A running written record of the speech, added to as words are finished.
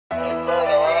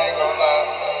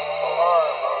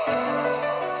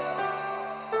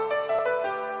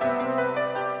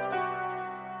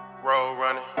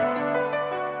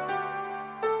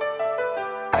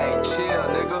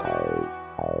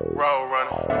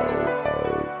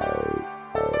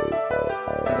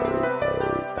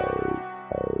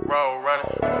road running.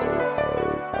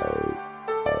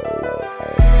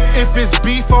 If it's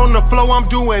beef on the floor, I'm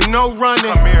doing no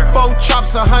running. 4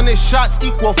 chops, 100 shots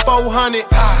equal 400.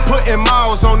 Putting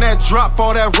miles on that drop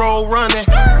for that road running.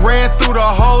 Ran through the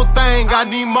whole thing, I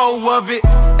need more of it.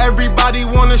 Everybody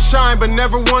wanna shine, but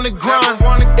never wanna grind.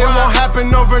 It won't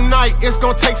happen overnight, it's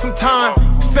gonna take some time.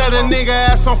 Set a nigga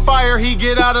ass on fire, he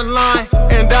get out of line.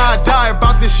 And I die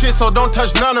about this shit, so don't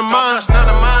touch none of mine.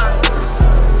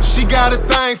 She got a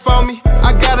thing for me,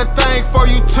 I got a thing for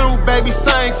you too, baby,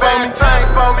 sing for me.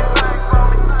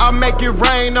 I make it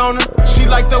rain on her. She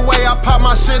like the way I pop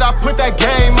my shit, I put that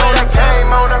game on her.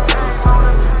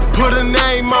 Put a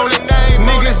name on it.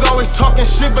 Niggas always talking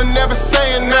shit but never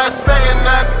saying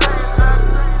nothing.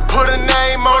 Put a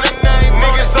name on it.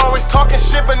 Niggas always talking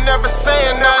shit but never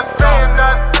saying nothing.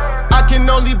 I can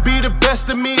only be the best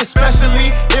of me, especially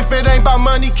if it ain't about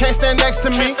money, can't stand next to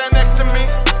me.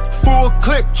 Full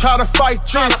clip, try to fight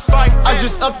this. I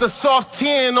just upped the soft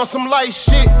 10 on some light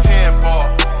shit. 10 ball.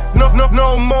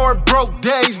 No more broke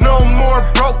days, no more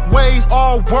broke ways.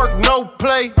 All work, no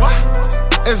play.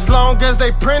 As long as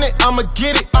they print it, I'ma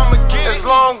get it. As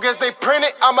long as they print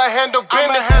it, I'ma handle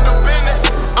business.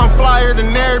 I'm flyer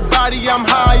than everybody, I'm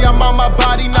high, I'm on my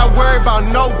body, not worried about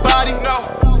nobody.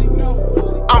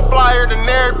 I'm flyer than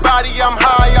everybody, I'm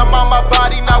high, I'm on my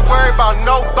body, not worried about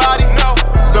nobody.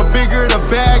 The bigger the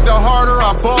bag, the harder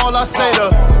I ball. I say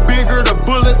the bigger the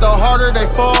bullet, the harder they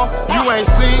fall. You ain't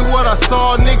seen what I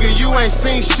saw, nigga, you ain't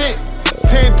seen shit.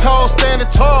 10 toes, standing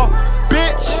tall,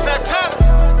 bitch. Santana.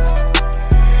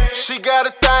 She got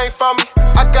a thing for me,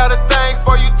 I got a thing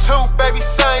for you too, baby,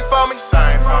 sing for me.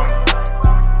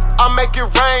 I make it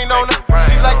rain on her.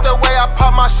 She like the way I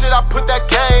pop my shit, I put that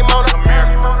game on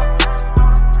her.